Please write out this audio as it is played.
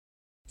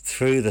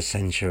Through the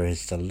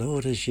centuries, the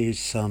Lord has used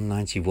Psalm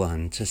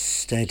 91 to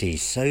steady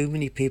so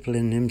many people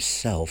in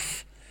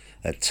himself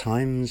at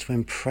times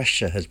when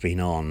pressure has been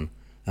on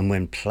and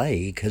when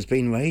plague has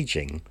been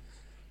raging.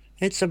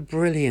 It's a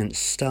brilliant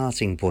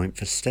starting point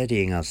for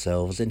steadying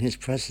ourselves in his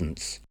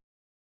presence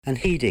and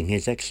heeding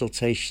his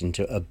exhortation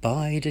to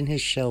abide in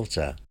his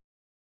shelter.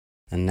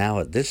 And now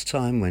at this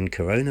time when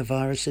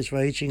coronavirus is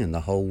raging and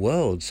the whole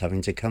world's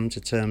having to come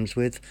to terms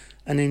with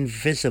an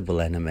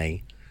invisible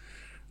enemy,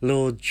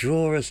 Lord,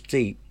 draw us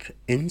deep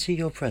into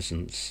your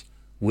presence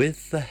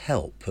with the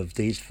help of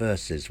these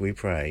verses, we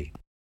pray.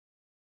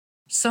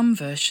 Some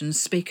versions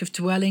speak of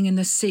dwelling in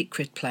the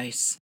secret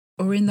place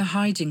or in the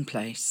hiding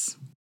place.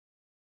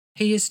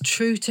 He is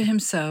true to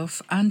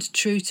himself and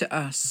true to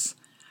us,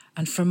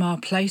 and from our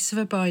place of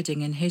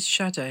abiding in his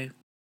shadow,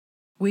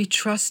 we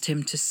trust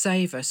him to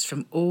save us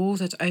from all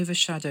that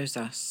overshadows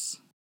us.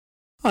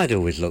 I'd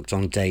always looked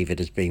on David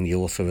as being the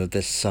author of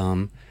this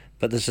psalm,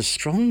 but there's a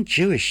strong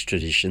Jewish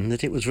tradition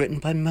that it was written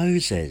by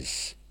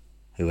Moses.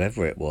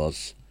 Whoever it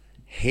was,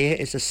 here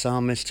is a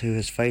psalmist who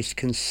has faced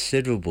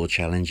considerable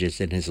challenges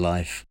in his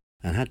life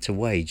and had to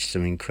wage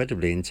some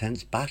incredibly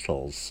intense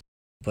battles,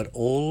 but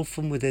all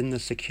from within the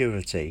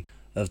security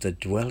of the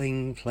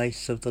dwelling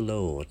place of the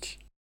Lord.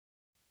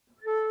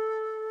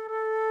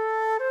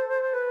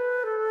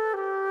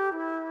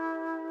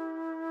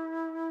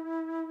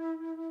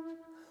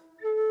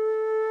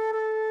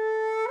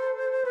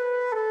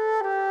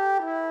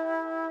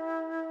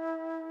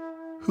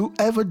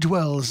 Whoever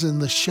dwells in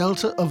the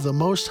shelter of the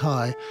Most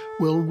High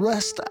will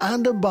rest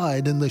and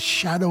abide in the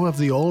shadow of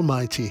the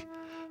Almighty.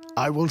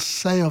 I will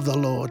say of the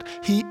Lord,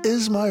 He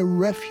is my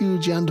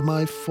refuge and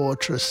my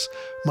fortress,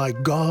 my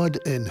God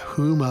in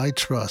whom I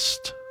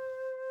trust.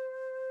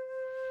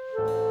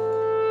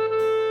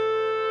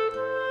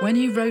 When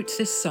he wrote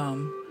this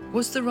psalm,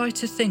 was the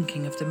writer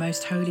thinking of the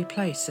most holy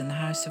place in the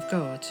house of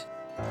God,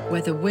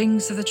 where the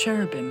wings of the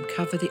cherubim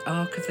cover the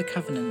Ark of the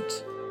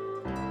Covenant?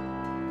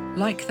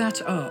 Like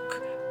that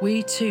ark,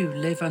 we too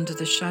live under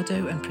the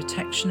shadow and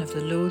protection of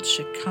the Lord's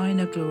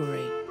Shekinah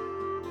glory.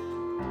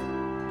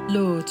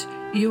 Lord,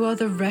 you are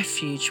the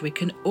refuge we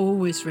can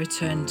always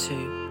return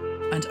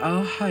to, and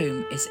our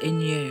home is in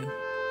you.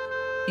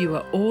 You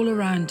are all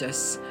around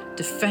us,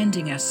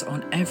 defending us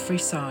on every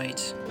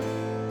side.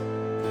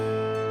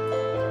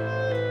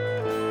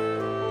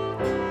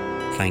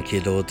 Thank you,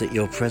 Lord, that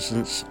your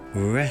presence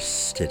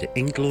rested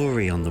in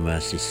glory on the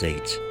mercy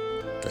seat,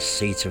 the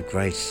seat of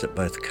grace that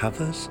both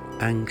covers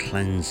and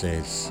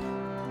cleanses.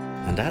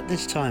 And at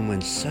this time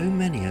when so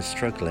many are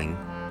struggling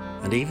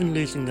and even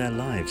losing their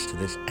lives to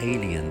this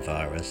alien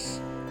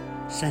virus,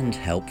 send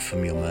help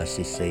from your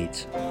mercy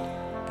seat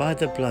by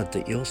the blood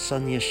that your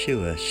Son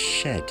Yeshua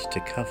shed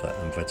to cover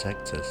and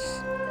protect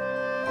us.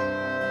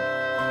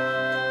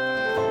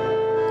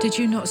 Did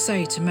you not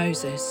say to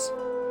Moses,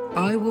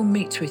 I will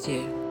meet with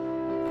you,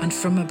 and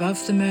from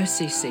above the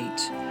mercy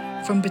seat,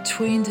 from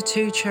between the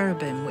two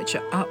cherubim which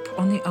are up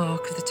on the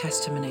ark of the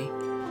testimony,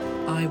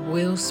 I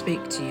will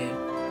speak to you.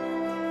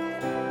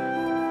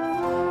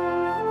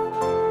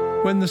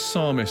 When the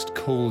psalmist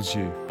calls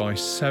you by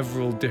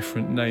several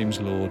different names,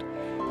 Lord,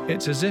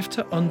 it's as if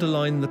to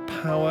underline the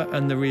power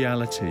and the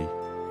reality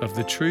of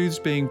the truths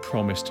being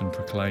promised and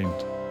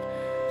proclaimed.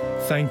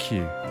 Thank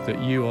you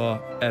that you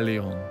are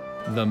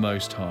Elyon, the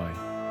Most High,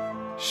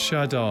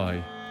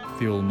 Shaddai,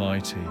 the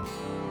Almighty,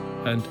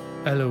 and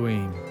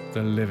Elohim,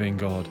 the living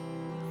God,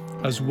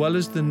 as well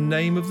as the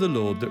name of the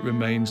Lord that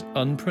remains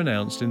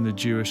unpronounced in the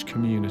Jewish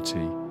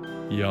community,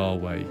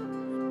 Yahweh.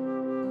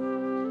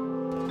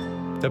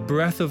 The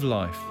breath of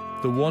life,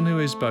 the one who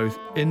is both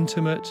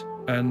intimate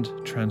and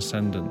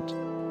transcendent.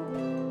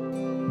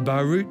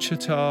 Baruch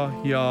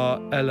atah Yah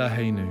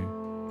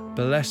Eloheinu.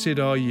 Blessed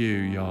are you,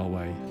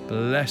 Yahweh.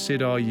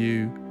 Blessed are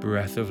you,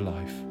 breath of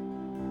life.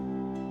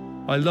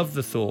 I love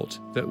the thought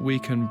that we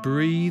can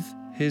breathe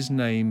his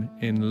name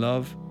in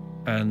love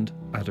and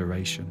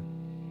adoration.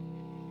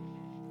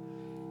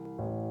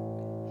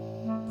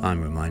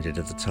 I'm reminded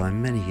of the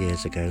time many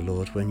years ago,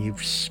 Lord, when you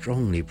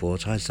strongly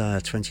brought Isaiah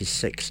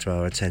 26 to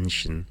our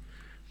attention.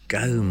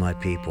 Go, my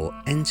people,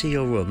 enter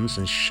your rooms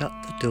and shut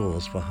the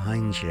doors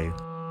behind you.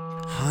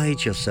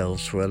 Hide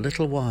yourselves for a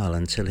little while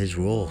until his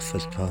wrath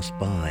has passed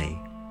by.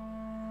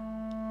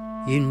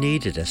 You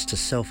needed us to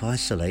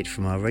self-isolate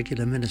from our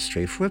regular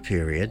ministry for a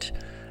period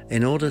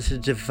in order to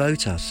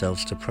devote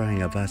ourselves to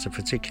praying about a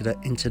particular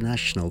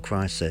international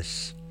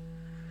crisis.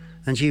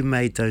 And you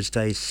made those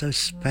days so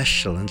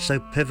special and so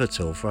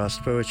pivotal for our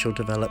spiritual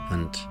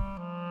development.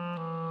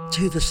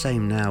 Do the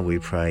same now, we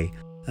pray,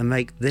 and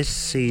make this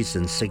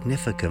season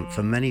significant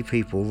for many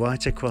people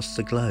right across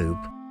the globe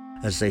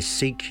as they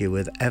seek you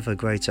with ever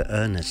greater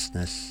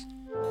earnestness.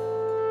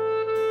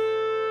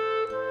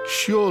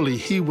 Surely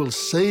he will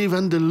save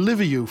and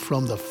deliver you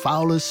from the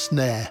fowler's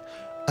snare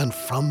and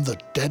from the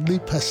deadly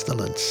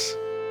pestilence.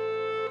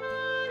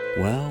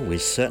 Well, we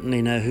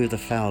certainly know who the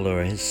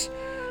fowler is,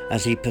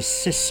 as he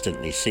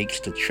persistently seeks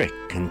to trick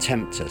and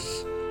tempt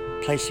us.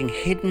 placing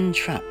hidden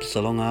traps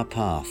along our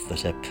path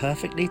that are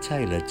perfectly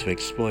tailored to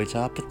exploit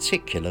our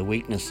particular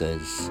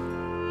weaknesses.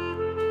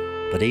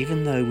 But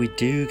even though we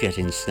do get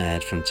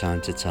ensnared from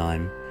time to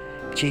time,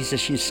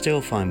 Jesus, you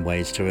still find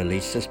ways to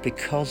release us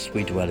because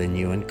we dwell in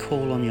you and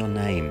call on your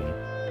name.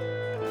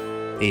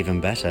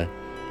 Even better,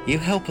 you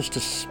help us to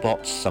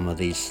spot some of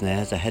these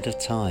snares ahead of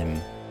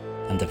time,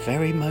 and the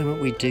very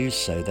moment we do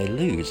so, they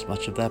lose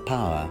much of their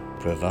power,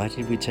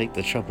 provided we take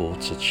the trouble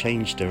to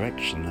change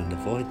direction and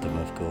avoid them,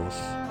 of course.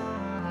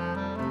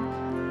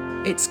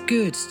 It's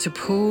good to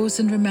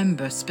pause and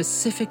remember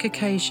specific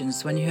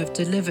occasions when you have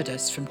delivered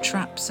us from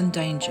traps and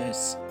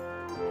dangers,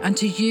 and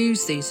to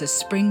use these as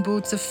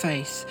springboards of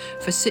faith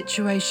for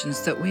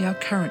situations that we are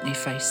currently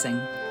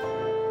facing.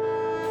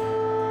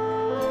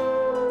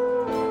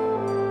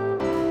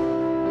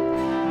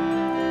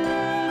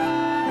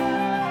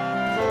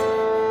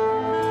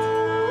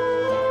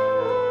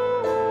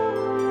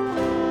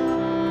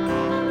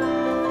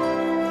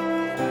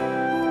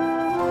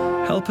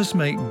 Help us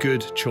make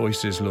good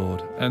choices,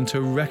 Lord, and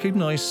to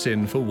recognize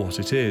sin for what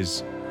it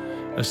is,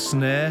 a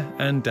snare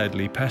and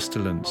deadly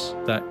pestilence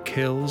that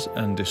kills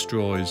and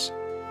destroys.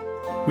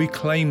 We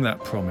claim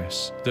that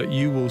promise that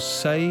you will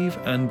save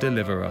and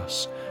deliver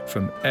us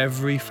from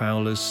every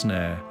fowler's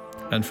snare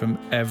and from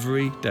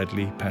every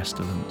deadly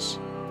pestilence.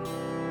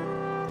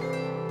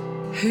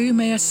 Who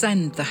may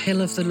ascend the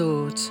hill of the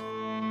Lord,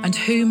 and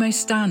who may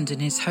stand in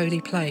his holy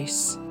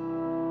place?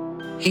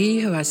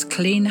 He who has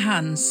clean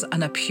hands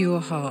and a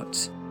pure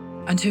heart,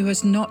 and who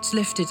has not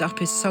lifted up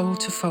his soul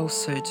to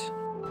falsehood.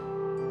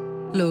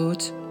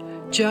 Lord,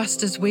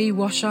 just as we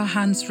wash our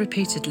hands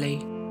repeatedly,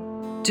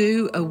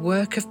 do a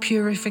work of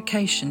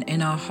purification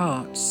in our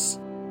hearts,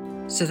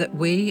 so that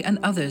we and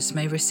others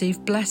may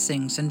receive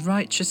blessings and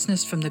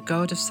righteousness from the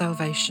God of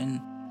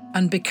salvation,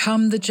 and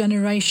become the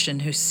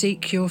generation who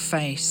seek your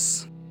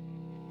face.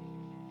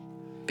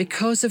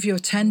 Because of your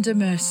tender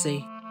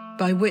mercy,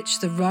 by which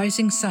the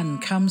rising sun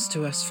comes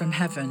to us from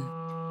heaven,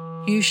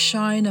 you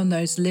shine on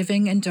those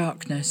living in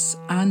darkness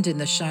and in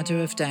the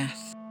shadow of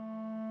death,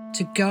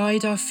 to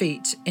guide our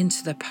feet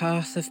into the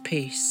path of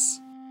peace.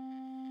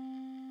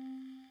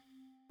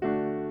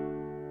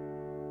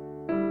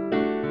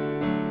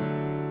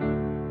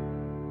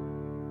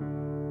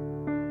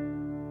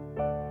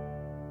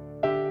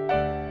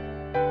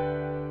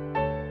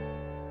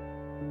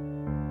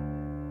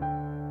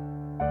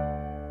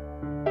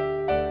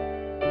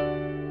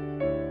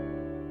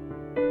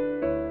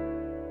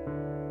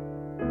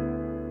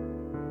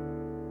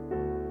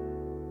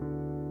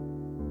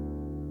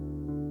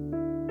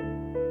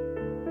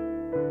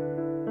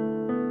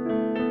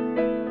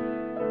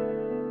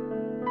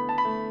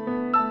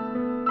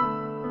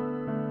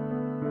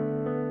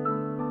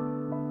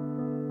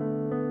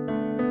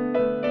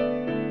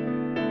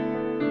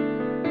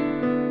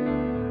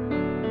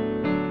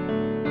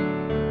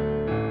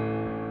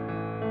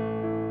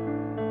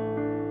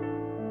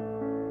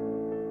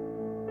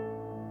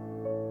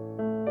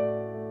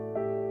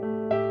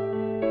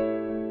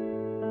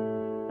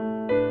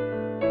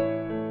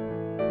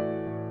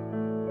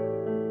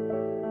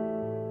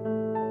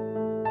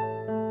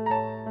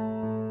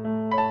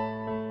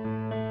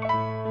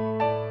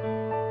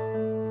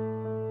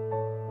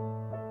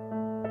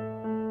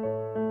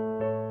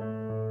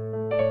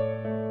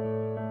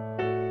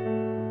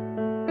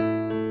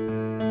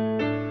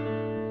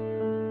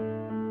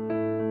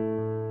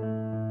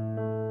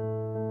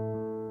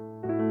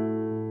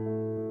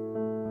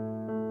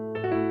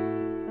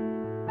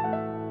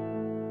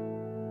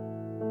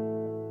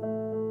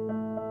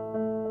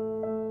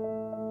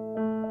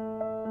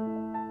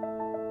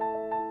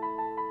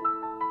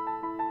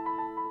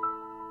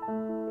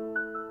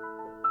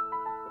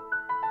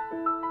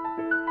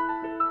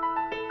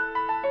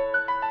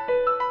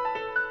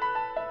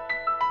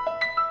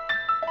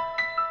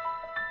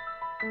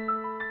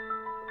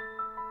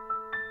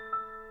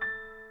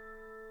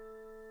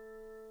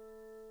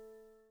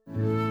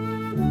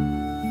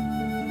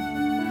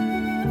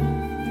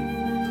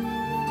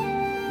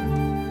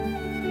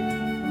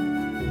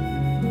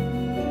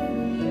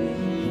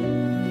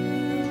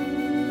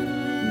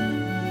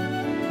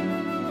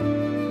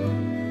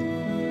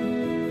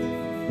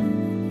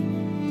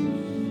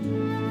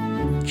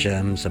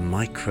 Germs and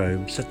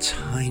microbes are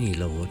tiny,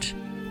 Lord,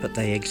 but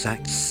they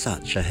exact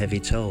such a heavy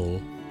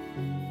toll.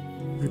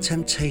 And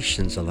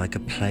temptations are like a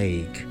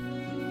plague,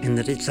 in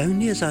that it's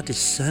only as our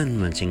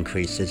discernment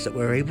increases that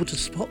we're able to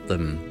spot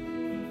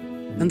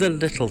them. And the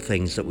little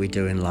things that we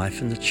do in life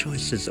and the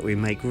choices that we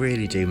make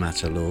really do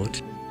matter, Lord.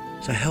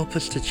 So help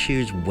us to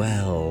choose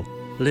well,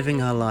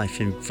 living our life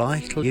in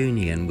vital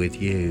union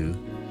with you.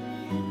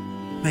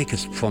 Make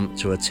us prompt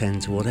to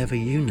attend to whatever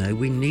you know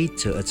we need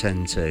to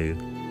attend to.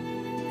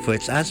 For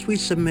it's as we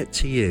submit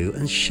to you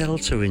and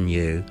shelter in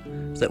you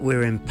that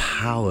we're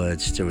empowered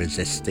to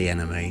resist the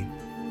enemy.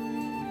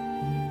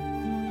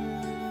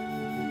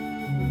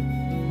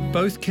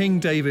 Both King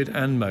David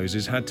and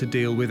Moses had to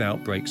deal with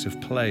outbreaks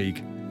of plague.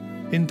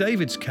 In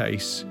David's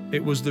case,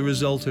 it was the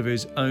result of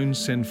his own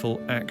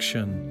sinful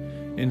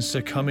action in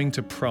succumbing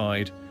to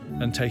pride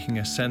and taking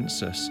a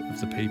census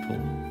of the people.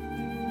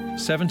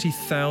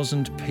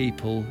 70,000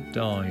 people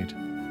died.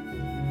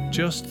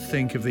 Just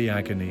think of the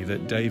agony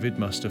that David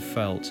must have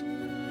felt,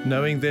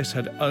 knowing this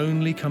had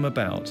only come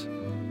about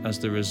as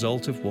the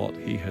result of what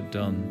he had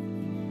done.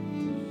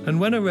 And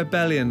when a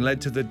rebellion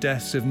led to the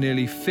deaths of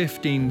nearly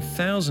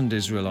 15,000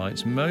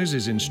 Israelites,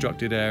 Moses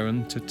instructed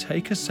Aaron to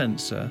take a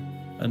censer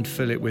and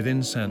fill it with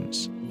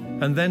incense,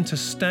 and then to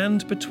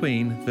stand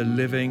between the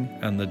living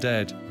and the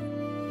dead.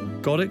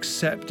 God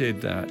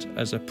accepted that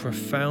as a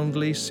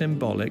profoundly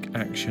symbolic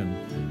action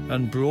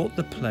and brought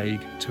the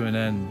plague to an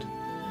end.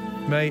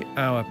 May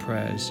our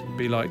prayers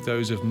be like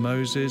those of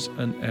Moses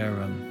and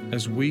Aaron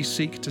as we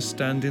seek to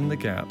stand in the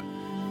gap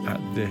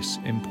at this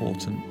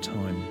important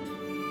time.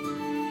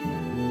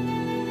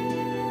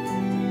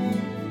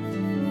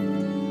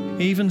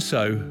 Even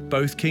so,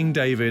 both King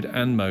David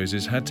and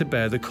Moses had to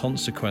bear the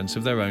consequence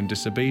of their own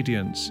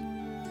disobedience.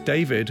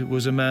 David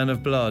was a man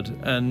of blood,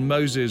 and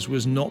Moses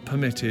was not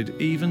permitted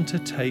even to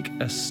take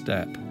a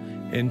step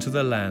into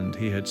the land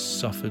he had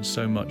suffered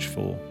so much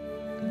for.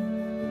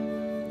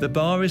 The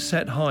bar is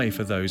set high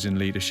for those in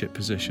leadership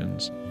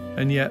positions,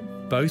 and yet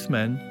both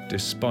men,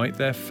 despite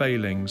their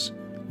failings,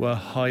 were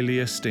highly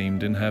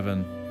esteemed in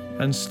heaven,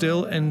 and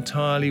still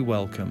entirely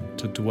welcome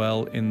to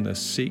dwell in the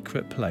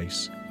secret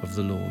place of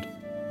the Lord.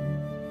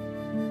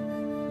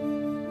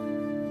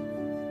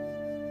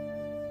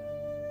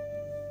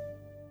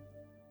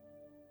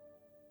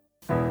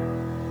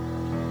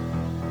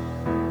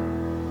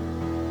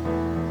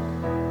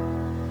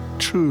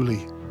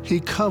 Truly, he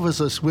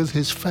covers us with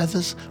his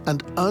feathers,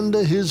 and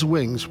under his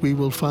wings we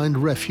will find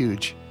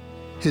refuge.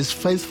 His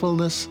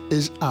faithfulness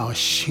is our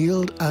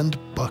shield and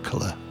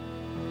buckler.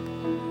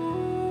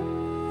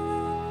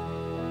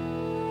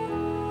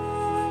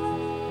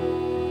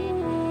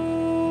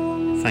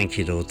 Thank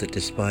you, Lord, that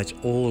despite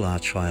all our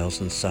trials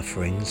and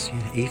sufferings,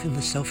 even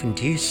the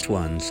self-induced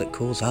ones that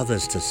cause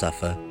others to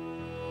suffer,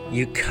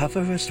 you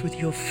cover us with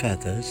your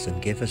feathers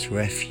and give us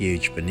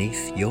refuge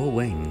beneath your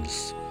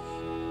wings.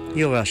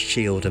 You're our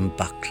shield and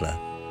buckler,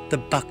 the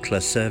buckler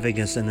serving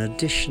as an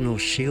additional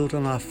shield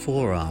on our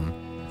forearm,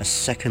 a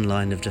second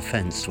line of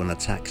defence when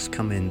attacks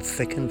come in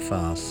thick and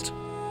fast.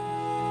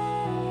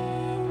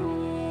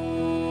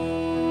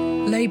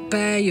 Lay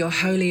bare your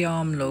holy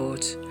arm,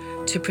 Lord,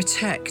 to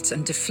protect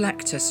and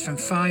deflect us from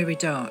fiery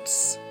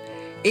darts,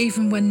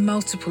 even when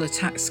multiple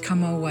attacks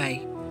come our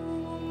way.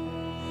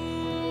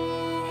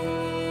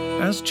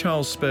 As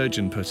Charles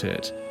Spurgeon put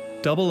it,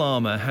 double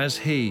armour has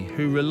he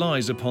who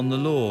relies upon the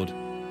Lord.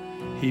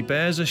 He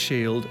bears a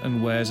shield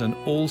and wears an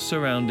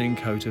all-surrounding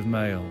coat of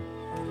mail.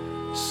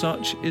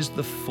 Such is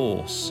the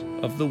force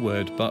of the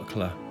word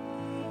buckler.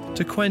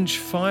 To quench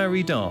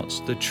fiery darts,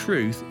 the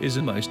truth is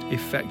a most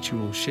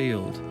effectual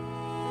shield,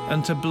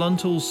 and to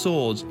blunt all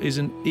swords is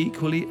an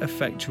equally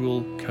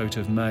effectual coat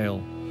of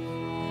mail.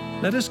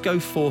 Let us go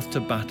forth to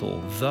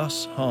battle,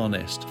 thus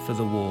harnessed for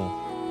the war,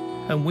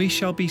 and we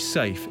shall be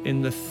safe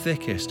in the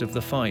thickest of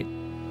the fight.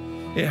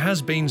 It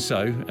has been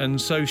so, and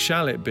so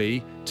shall it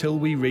be, till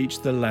we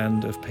reach the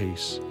land of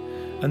peace.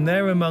 And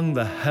there among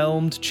the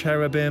helmed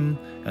cherubim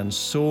and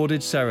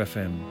sworded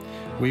seraphim,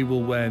 we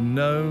will wear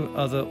no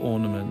other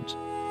ornament.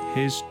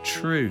 His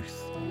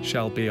truth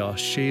shall be our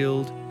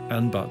shield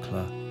and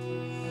buckler.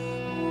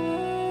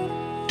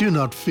 Do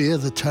not fear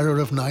the terror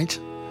of night,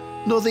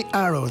 nor the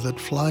arrow that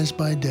flies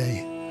by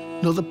day,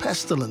 nor the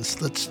pestilence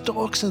that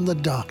stalks in the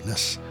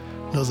darkness,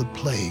 nor the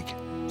plague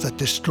that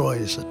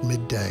destroys at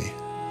midday.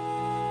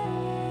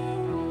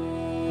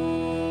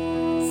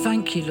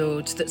 Thank you,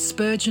 Lord, that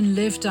Spurgeon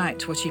lived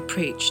out what he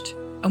preached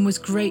and was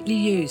greatly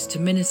used to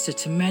minister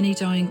to many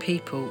dying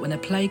people when a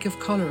plague of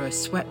cholera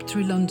swept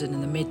through London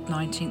in the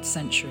mid-19th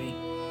century.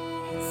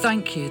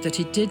 Thank you that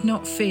he did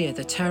not fear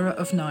the terror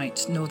of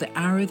night, nor the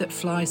arrow that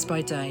flies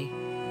by day,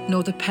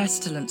 nor the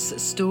pestilence that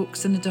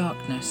stalks in the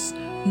darkness,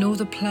 nor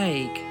the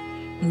plague,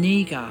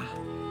 nigah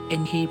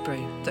in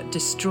Hebrew, that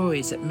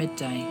destroys at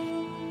midday.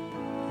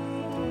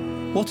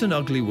 What an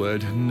ugly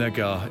word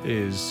nagah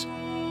is.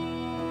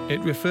 It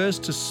refers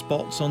to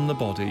spots on the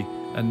body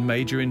and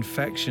major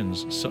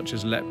infections such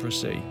as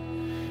leprosy.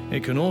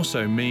 It can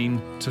also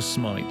mean to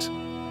smite.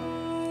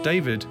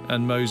 David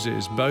and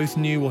Moses both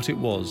knew what it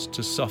was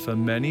to suffer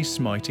many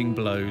smiting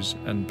blows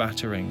and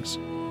batterings.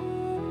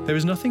 There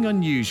is nothing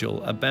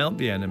unusual about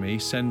the enemy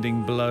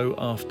sending blow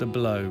after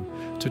blow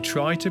to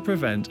try to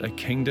prevent a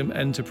kingdom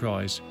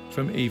enterprise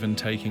from even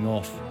taking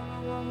off.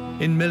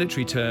 In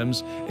military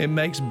terms, it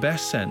makes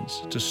best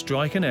sense to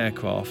strike an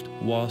aircraft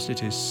whilst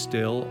it is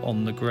still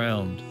on the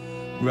ground,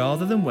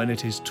 rather than when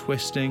it is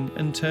twisting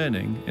and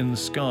turning in the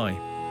sky.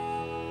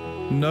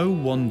 No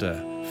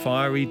wonder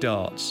fiery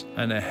darts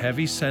and a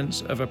heavy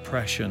sense of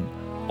oppression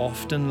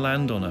often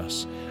land on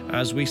us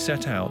as we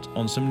set out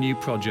on some new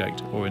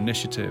project or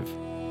initiative.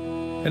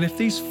 And if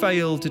these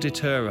fail to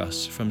deter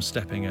us from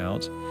stepping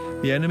out,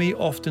 the enemy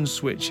often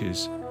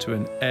switches to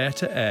an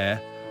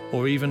air-to-air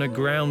or even a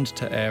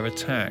ground-to-air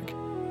attack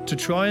to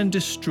try and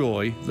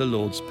destroy the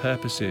Lord's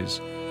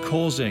purposes,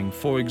 causing,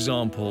 for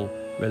example,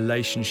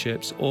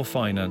 relationships or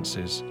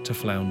finances to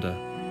flounder.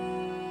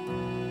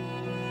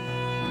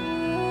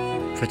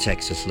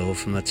 Protect us, Lord,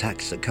 from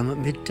attacks that come at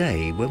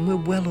midday when we're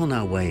well on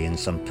our way in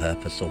some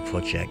purpose or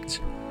project,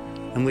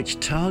 and which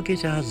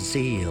target our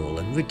zeal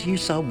and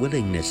reduce our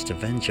willingness to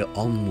venture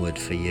onward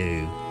for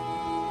you.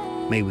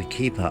 May we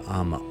keep our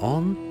armour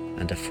on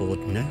and afford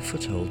no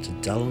foothold to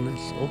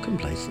dullness or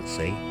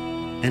complacency.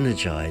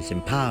 Energize,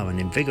 empower and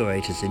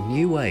invigorate us in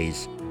new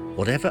ways,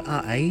 whatever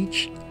our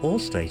age or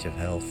state of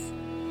health.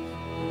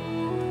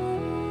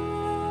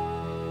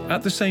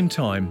 At the same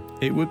time,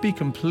 it would be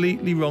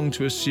completely wrong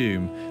to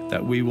assume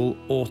that we will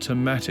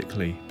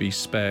automatically be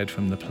spared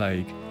from the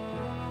plague.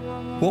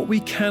 What we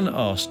can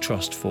ask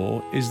trust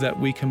for is that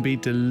we can be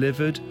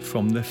delivered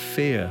from the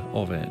fear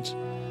of it.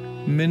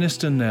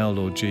 Minister now,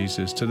 Lord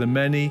Jesus, to the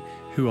many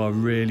who are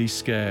really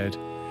scared,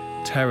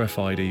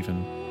 terrified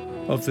even,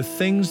 of the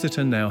things that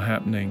are now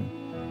happening.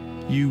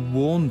 You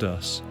warned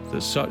us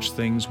that such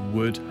things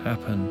would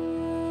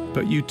happen,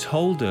 but you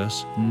told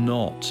us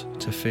not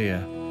to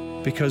fear,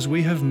 because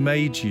we have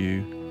made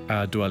you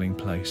our dwelling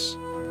place.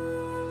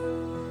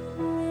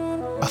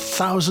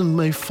 1,000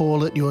 may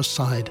fall at your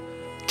side,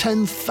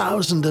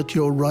 10,000 at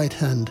your right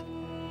hand,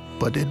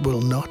 but it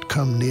will not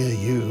come near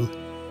you.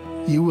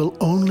 You will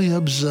only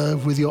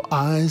observe with your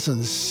eyes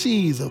and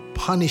see the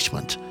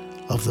punishment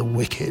of the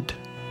wicked.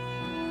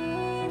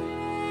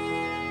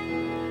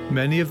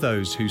 Many of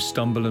those who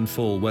stumble and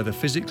fall, whether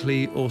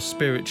physically or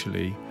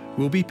spiritually,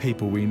 will be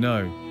people we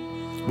know,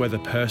 whether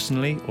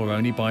personally or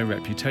only by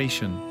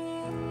reputation.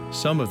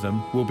 Some of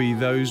them will be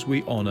those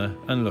we honour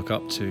and look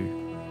up to.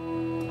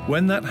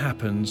 When that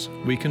happens,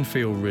 we can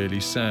feel really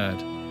sad.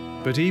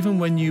 But even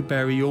when you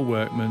bury your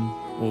workmen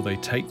or they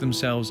take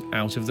themselves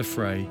out of the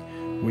fray,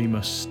 we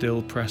must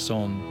still press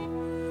on.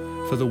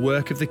 For the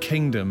work of the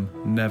kingdom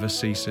never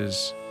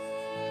ceases.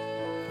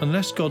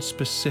 Unless God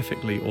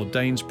specifically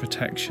ordains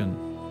protection,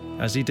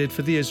 as he did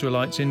for the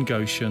Israelites in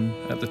Goshen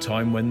at the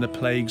time when the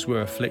plagues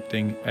were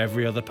afflicting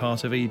every other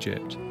part of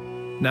Egypt,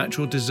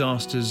 natural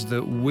disasters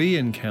that we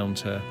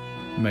encounter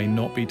may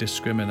not be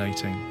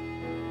discriminating.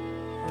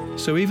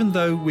 So even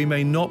though we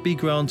may not be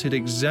granted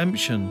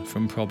exemption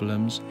from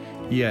problems,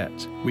 yet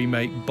we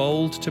make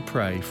bold to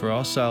pray for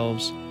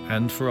ourselves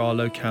and for our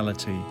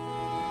locality.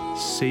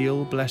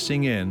 Seal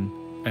blessing in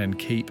and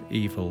keep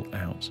evil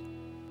out.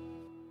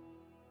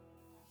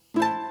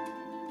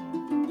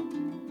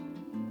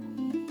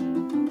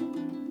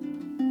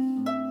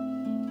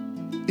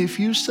 If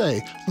you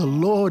say, "The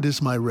Lord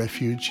is my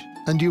refuge,"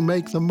 and you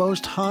make the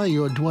Most High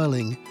your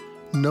dwelling,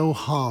 no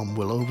harm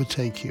will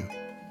overtake you.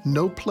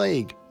 No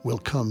plague will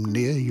come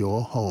near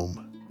your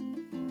home.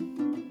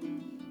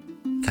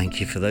 Thank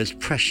you for those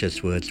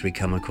precious words we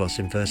come across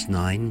in verse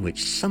 9,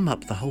 which sum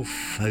up the whole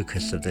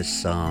focus of this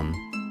psalm.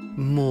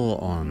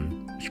 More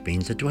on, which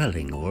means a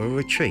dwelling or a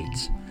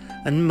retreat,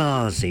 and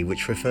Marzi,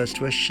 which refers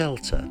to a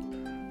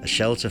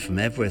shelter from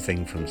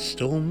everything from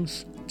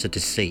storms to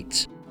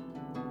deceit.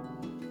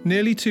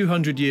 Nearly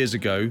 200 years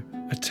ago,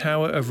 a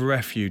tower of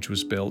refuge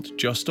was built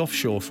just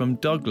offshore from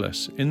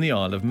Douglas in the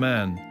Isle of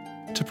Man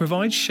to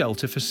provide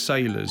shelter for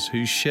sailors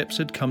whose ships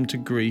had come to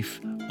grief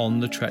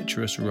on the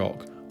treacherous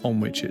rock on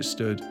which it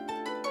stood.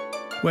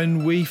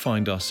 When we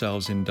find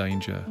ourselves in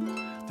danger,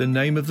 the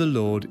name of the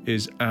Lord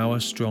is our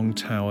strong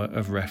tower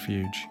of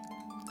refuge.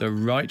 The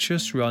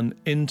righteous run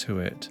into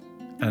it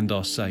and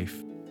are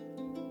safe.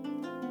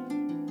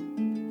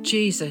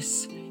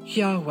 Jesus,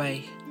 Yahweh,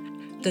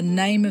 the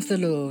name of the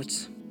Lord.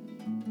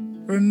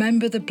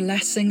 Remember the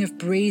blessing of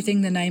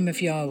breathing the name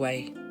of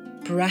Yahweh,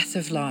 breath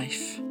of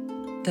life,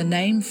 the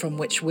name from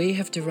which we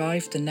have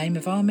derived the name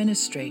of our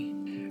ministry,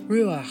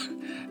 Ruach,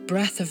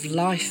 breath of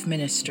life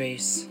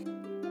ministries.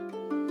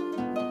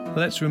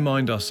 Let's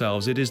remind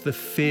ourselves it is the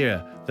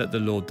fear that the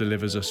Lord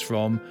delivers us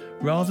from,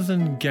 rather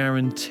than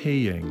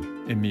guaranteeing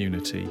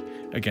immunity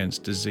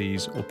against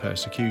disease or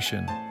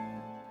persecution.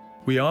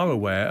 We are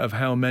aware of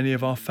how many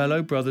of our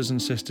fellow brothers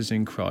and sisters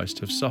in Christ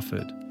have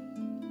suffered.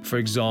 For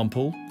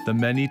example, the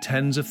many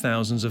tens of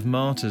thousands of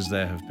martyrs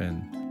there have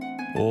been,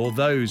 or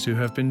those who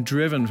have been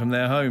driven from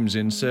their homes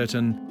in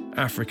certain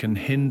African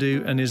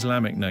Hindu and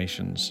Islamic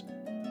nations,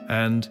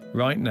 and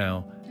right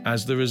now,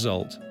 as the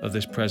result of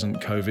this present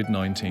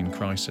COVID-19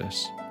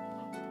 crisis.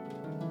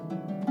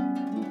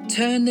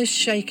 Turn this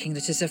shaking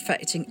that is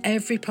affecting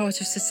every part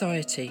of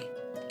society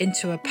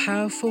into a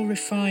powerful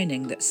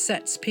refining that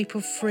sets people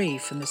free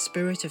from the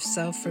spirit of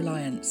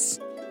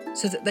self-reliance,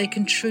 so that they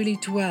can truly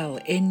dwell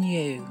in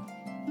you.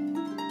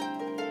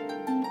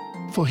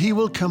 For he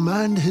will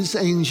command his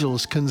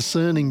angels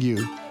concerning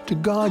you to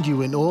guard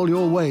you in all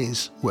your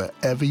ways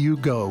wherever you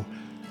go.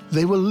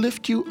 They will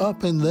lift you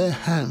up in their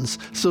hands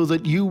so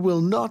that you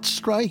will not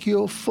strike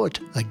your foot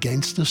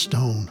against a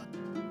stone.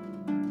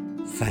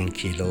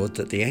 Thank you, Lord,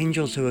 that the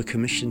angels who are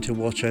commissioned to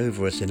watch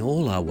over us in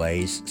all our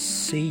ways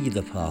see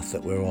the path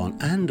that we're on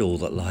and all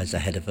that lies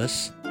ahead of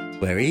us,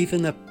 where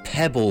even a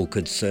pebble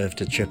could serve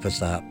to trip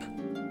us up.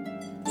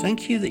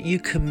 Thank you that you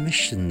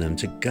commission them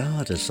to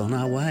guard us on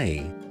our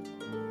way.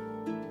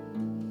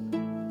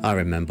 I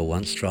remember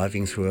once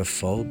driving through a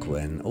fog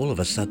when all of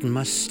a sudden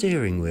my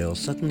steering wheel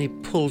suddenly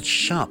pulled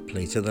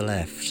sharply to the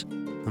left.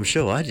 I'm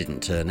sure I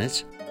didn't turn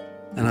it.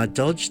 and I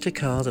dodged a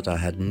car that I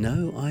had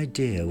no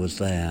idea was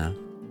there.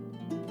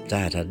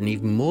 Dad had an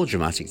even more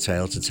dramatic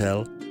tale to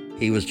tell.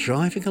 He was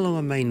driving along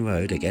a main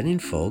road, again in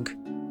fog,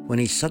 when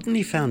he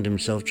suddenly found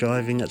himself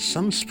driving at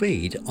some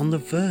speed on the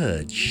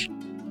verge,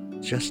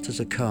 just as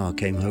a car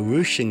came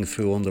whooshing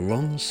through on the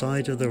wrong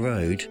side of the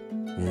road,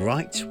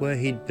 right where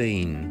he'd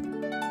been.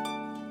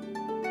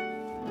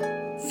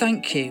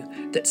 Thank you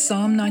that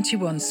Psalm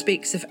 91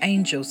 speaks of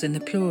angels in the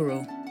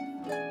plural.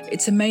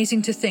 It's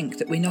amazing to think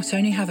that we not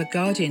only have a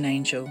guardian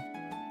angel,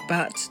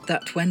 but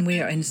that when we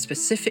are in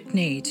specific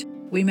need,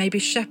 we may be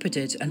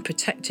shepherded and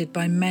protected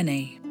by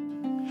many.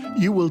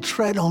 You will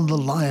tread on the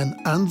lion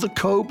and the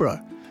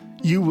cobra.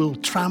 You will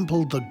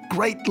trample the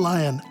great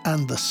lion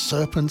and the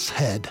serpent's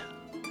head.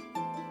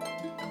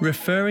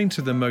 Referring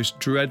to the most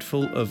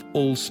dreadful of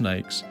all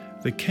snakes,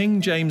 the King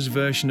James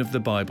Version of the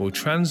Bible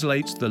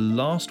translates the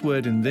last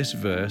word in this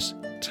verse,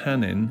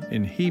 tannin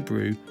in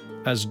Hebrew,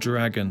 as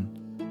dragon,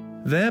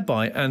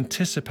 thereby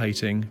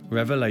anticipating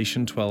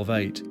Revelation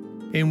 12:8,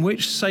 in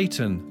which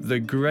Satan, the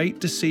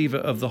great deceiver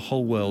of the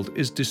whole world,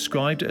 is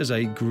described as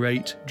a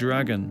great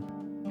dragon,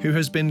 who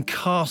has been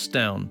cast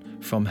down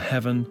from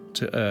heaven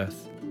to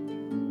earth.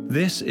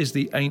 This is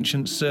the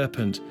ancient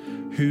serpent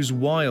whose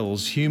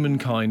wiles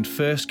humankind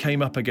first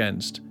came up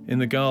against in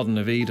the Garden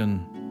of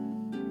Eden.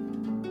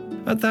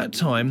 At that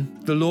time,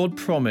 the Lord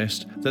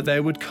promised that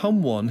there would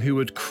come one who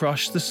would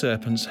crush the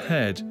serpent's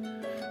head,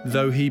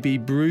 though he be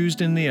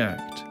bruised in the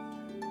act.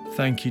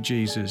 Thank you,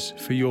 Jesus,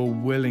 for your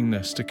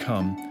willingness to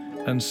come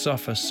and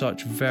suffer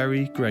such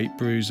very great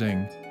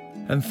bruising.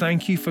 And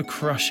thank you for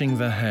crushing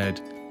the head,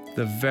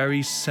 the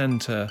very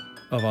centre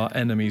of our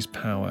enemy's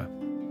power.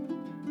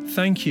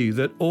 Thank you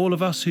that all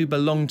of us who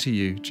belong to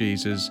you,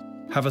 Jesus,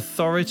 have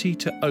authority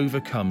to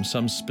overcome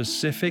some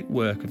specific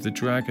work of the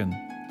dragon,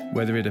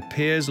 whether it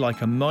appears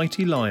like a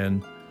mighty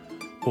lion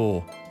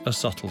or a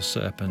subtle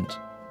serpent.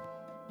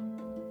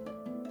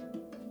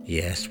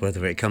 Yes,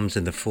 whether it comes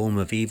in the form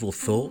of evil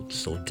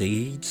thoughts or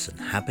deeds and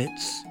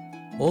habits,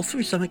 or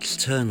through some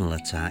external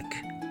attack,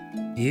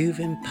 you've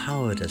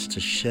empowered us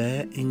to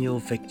share in your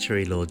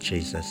victory, Lord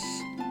Jesus.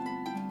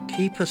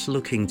 Keep us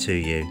looking to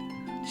you,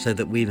 so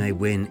that we may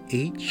win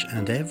each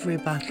and every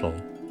battle.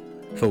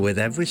 For with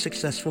every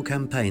successful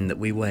campaign that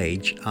we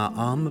wage, our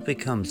armour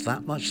becomes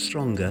that much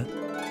stronger,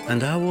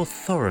 and our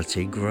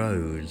authority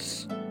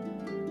grows.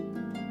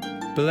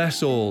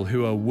 Bless all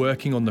who are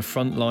working on the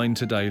front line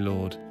today,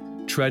 Lord,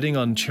 treading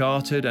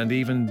uncharted and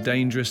even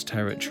dangerous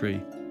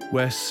territory,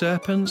 where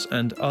serpents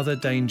and other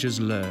dangers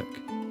lurk,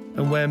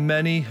 and where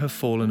many have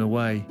fallen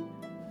away.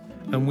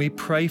 And we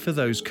pray for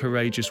those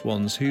courageous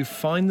ones who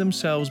find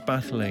themselves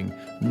battling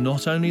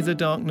not only the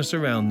darkness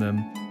around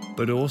them,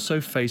 but also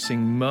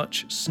facing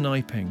much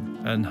sniping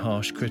and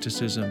harsh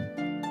criticism.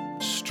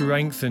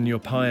 Strengthen your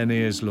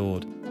pioneers,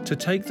 Lord, to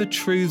take the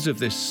truths of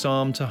this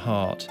psalm to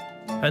heart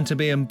and to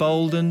be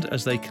emboldened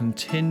as they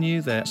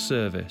continue their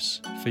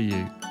service for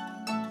you.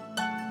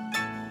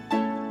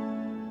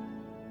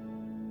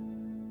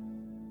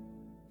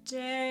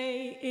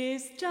 Day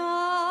is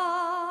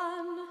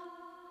done,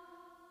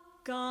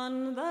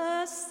 gone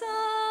the sun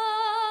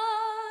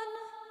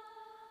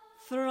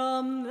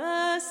from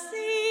the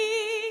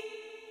sea,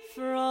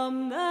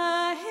 from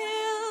the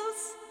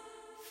hills,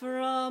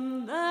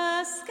 from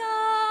the sky.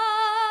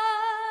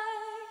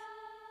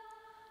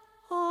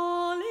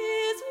 All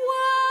is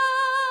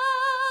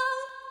well,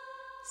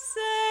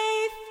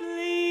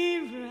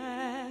 safely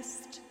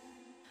rest.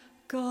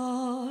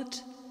 God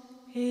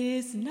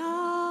is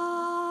nigh.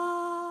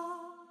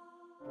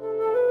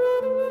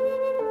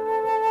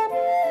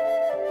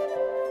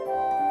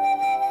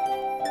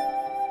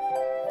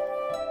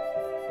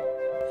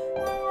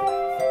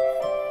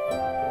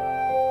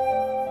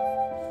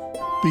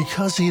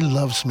 Because he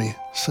loves me,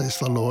 says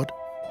the Lord,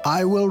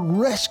 I will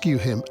rescue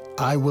him,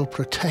 I will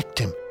protect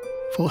him,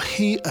 for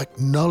he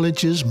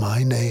acknowledges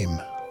my name.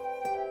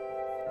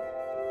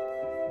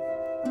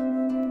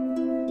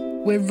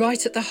 We're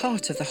right at the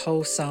heart of the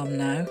whole psalm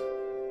now.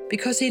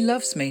 Because he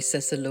loves me,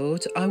 says the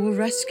Lord, I will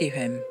rescue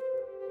him.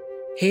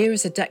 Here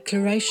is a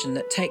declaration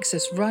that takes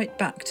us right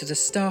back to the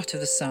start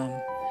of the psalm,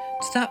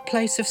 to that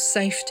place of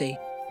safety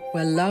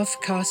where love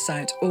casts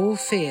out all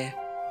fear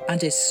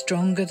and is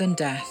stronger than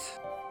death.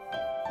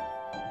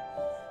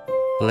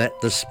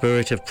 Let the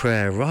spirit of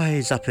prayer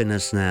rise up in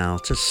us now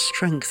to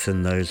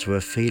strengthen those who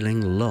are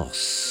feeling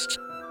lost.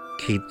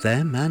 Keep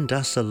them and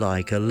us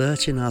alike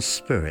alert in our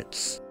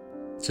spirits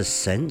to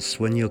sense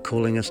when you're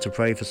calling us to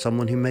pray for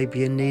someone who may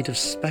be in need of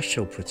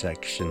special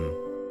protection.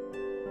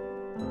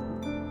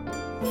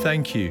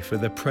 Thank you for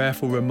the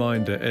prayerful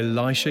reminder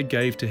Elisha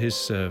gave to his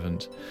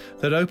servant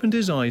that opened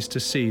his eyes to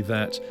see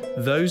that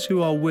those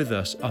who are with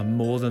us are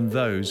more than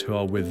those who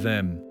are with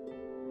them.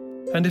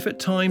 And if at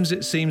times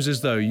it seems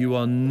as though you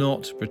are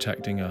not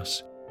protecting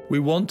us, we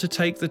want to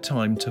take the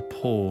time to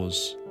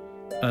pause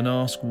and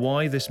ask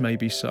why this may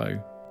be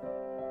so.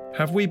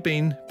 Have we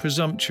been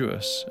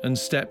presumptuous and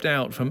stepped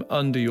out from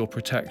under your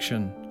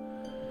protection?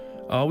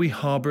 Are we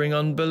harbouring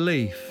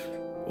unbelief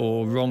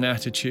or wrong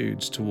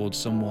attitudes towards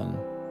someone?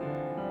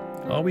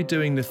 Are we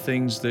doing the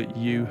things that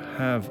you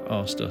have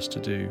asked us to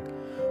do?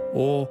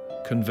 Or,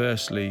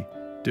 conversely,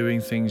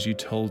 doing things you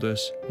told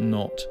us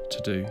not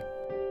to do?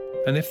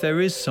 And if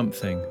there is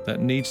something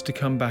that needs to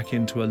come back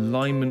into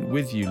alignment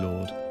with you,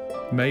 Lord,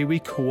 may we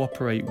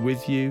cooperate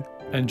with you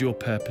and your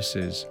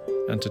purposes,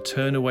 and to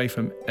turn away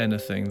from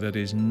anything that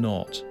is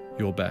not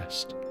your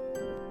best.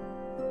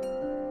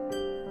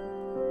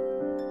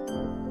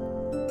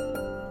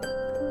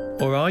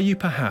 Or are you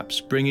perhaps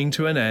bringing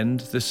to an end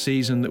the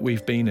season that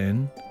we've been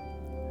in?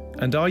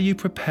 And are you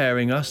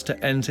preparing us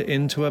to enter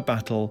into a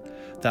battle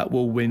that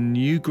will win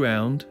new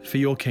ground for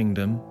your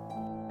kingdom?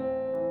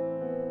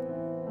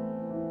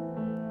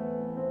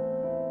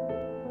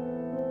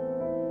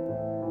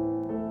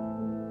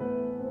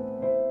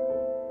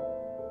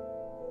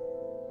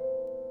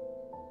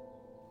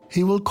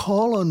 He will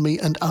call on me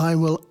and I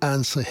will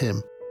answer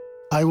him.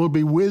 I will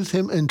be with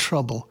him in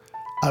trouble.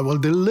 I will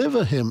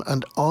deliver him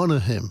and honor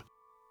him.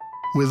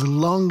 With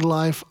long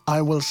life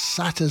I will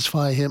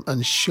satisfy him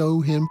and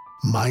show him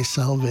my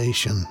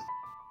salvation.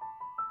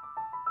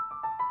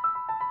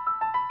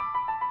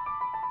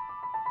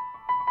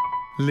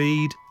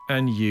 Lead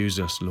and use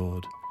us,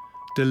 Lord.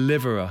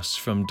 Deliver us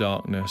from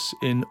darkness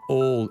in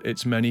all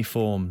its many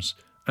forms,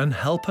 and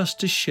help us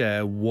to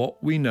share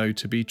what we know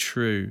to be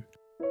true,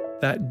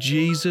 that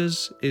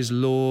Jesus is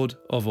Lord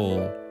of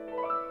all.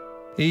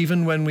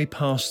 Even when we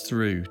pass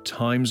through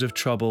times of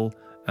trouble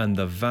and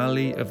the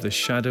valley of the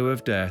shadow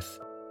of death,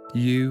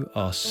 you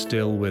are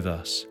still with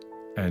us,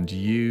 and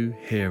you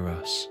hear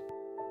us.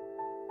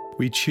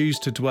 We choose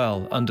to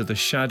dwell under the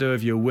shadow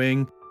of your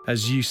wing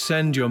as you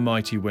send your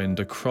mighty wind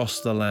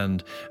across the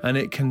land, and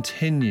it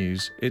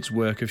continues its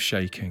work of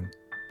shaking.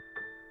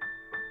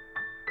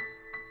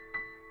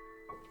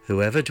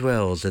 Whoever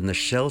dwells in the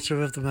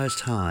shelter of the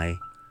Most High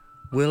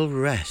will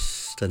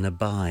rest and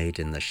abide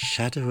in the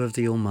shadow of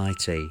the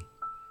Almighty.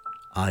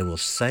 I will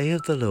say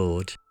of the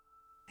Lord,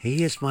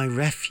 He is my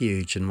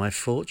refuge and my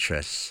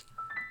fortress,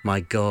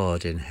 my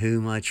God in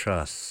whom I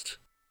trust.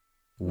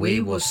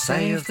 We will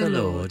say of the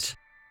Lord,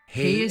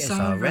 He is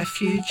our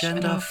refuge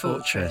and our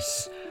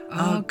fortress,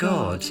 our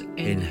God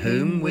in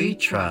whom we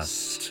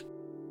trust.